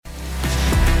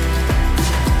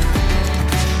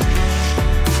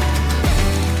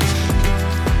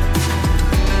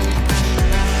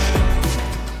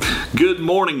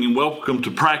morning and welcome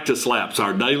to Practice Laps,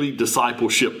 our daily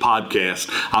discipleship podcast.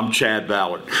 I'm Chad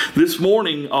Ballard. This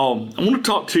morning, I want to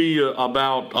talk to you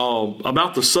about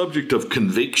the subject of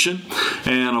conviction,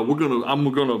 and I'm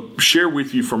going to share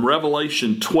with you from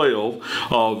Revelation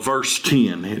 12, verse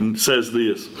 10. And it says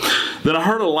this: "Then I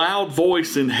heard a loud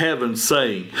voice in heaven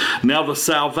saying, 'Now the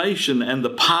salvation and the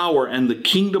power and the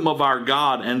kingdom of our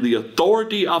God and the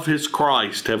authority of His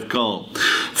Christ have come.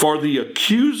 For the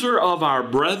accuser of our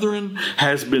brethren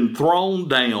has been thrown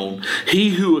down, he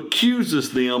who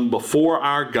accuses them before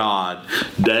our God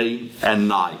day and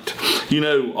night.'" You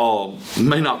know, it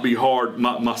may not be hard.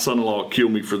 My son-in-law will kill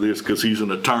me for this because he's an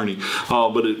attorney,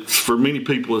 but for many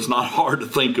people it's not hard to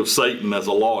think of Satan as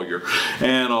a lawyer.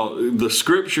 And the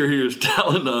scripture here is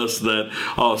telling us that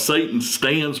Satan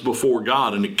stands before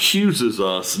God and accuses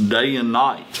us day and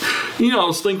night. You know, I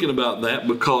was thinking about that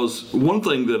because one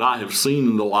thing that I have seen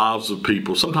in the lives of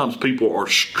people, sometimes people are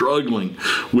struggling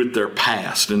with their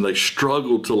past and they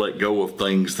struggle to let go of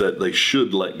things that they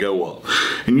should let go of.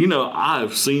 And you know, I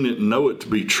have seen it and know it to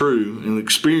be true and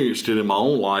experienced it in my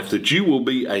own life that you will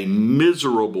be a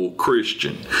miserable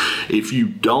Christian if you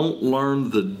don't learn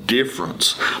the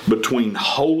difference between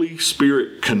Holy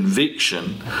Spirit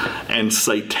conviction and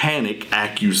satanic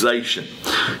accusation.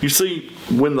 You see,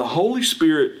 when the Holy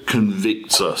Spirit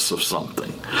convicts us of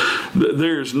something,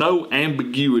 there's no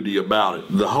ambiguity about it.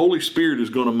 The Holy Spirit is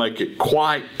going to make it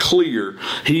quite clear.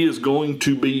 He is going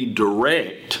to be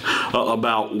direct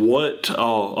about what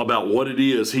it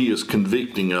is He is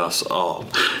convicting us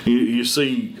of. You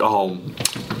see,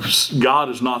 God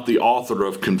is not the author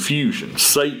of confusion.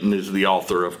 Satan is the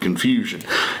author of confusion.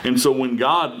 And so when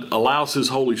God allows His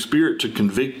Holy Spirit to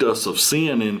convict us of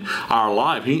sin in our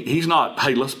life, He's not,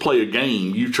 hey, let's play a game.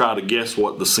 You try to guess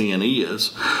what the sin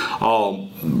is.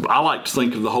 I like to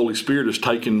think of the Holy Spirit as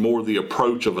taking more the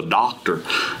approach of a doctor.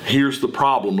 Here's the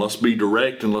problem. Let's be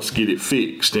direct and let's get it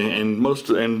fixed.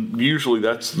 And usually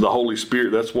that's the Holy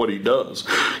Spirit. That's what He does.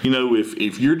 You know,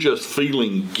 if you're just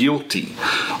feeling guilty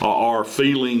or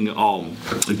feeling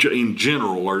in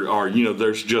general, or you know,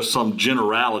 there's just some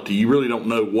generality, you really don't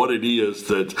know what it is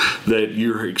that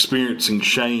you're experiencing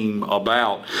shame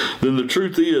about, then the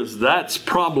truth is that's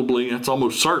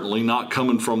almost certainly not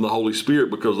coming from the Holy Spirit,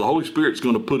 because the Holy Spirit's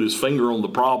going to put His finger on the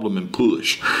problem and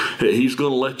push. He's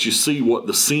going to let you see what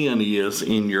the sin is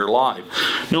in your life.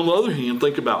 Now, on the other hand,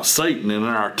 think about Satan. And in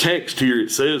our text here, it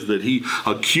says that he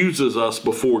accuses us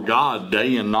before God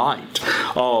day and night.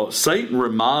 Satan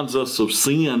reminds us of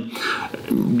sin.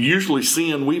 Usually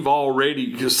sin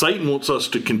Satan wants us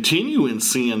to continue in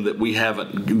sin that we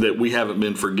haven't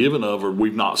been forgiven of, or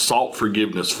we've not sought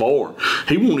forgiveness for.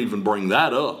 He won't even bring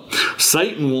that up.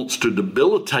 Satan wants to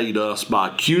debilitate us by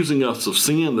accusing us of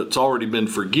sin that's already been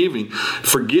forgiven,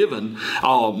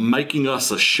 making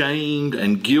us ashamed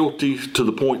and guilty to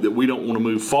the point that we don't want to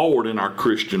move forward in our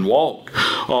Christian walk.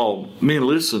 Man,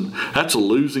 listen, that's a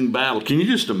losing battle. Can you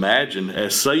just imagine,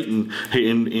 as Satan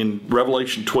in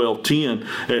Revelation 12:10,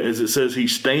 as it says, he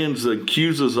stands and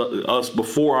accuses us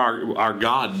before our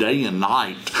God day and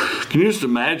night. Can you just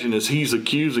imagine as he's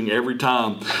accusing every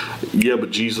time, yeah,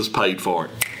 but Jesus paid for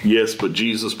it. Yes, but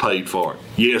Jesus paid for it.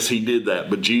 Yes, He did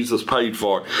that, but Jesus paid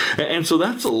for it. And so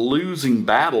that's a losing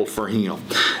battle for him.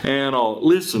 And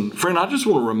listen, friend, I just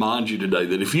want to remind you today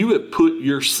that if you have put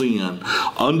your sin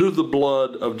under the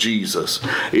blood of Jesus,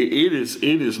 it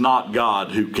is not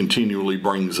God who continually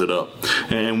brings it up.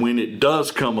 And when it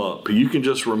does come up, you can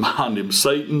just remind him,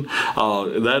 Satan,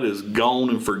 that is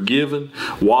gone and forgiven,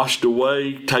 washed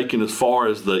away, taken as far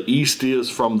as the east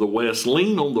is from the west.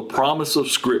 Lean on the promise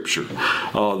of Scripture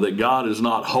that God is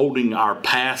not holding our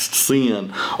past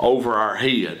sin over our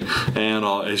head. And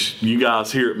as you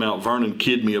guys here at Mount Vernon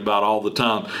kid me about all the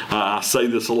time, I say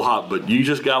this a lot, but you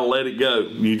just got to let it go.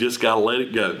 You just got to let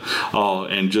it go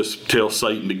and just tell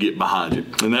Satan to get behind you.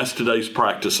 And that's today's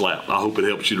practice lap. I hope it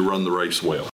helps you to run the race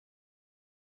well.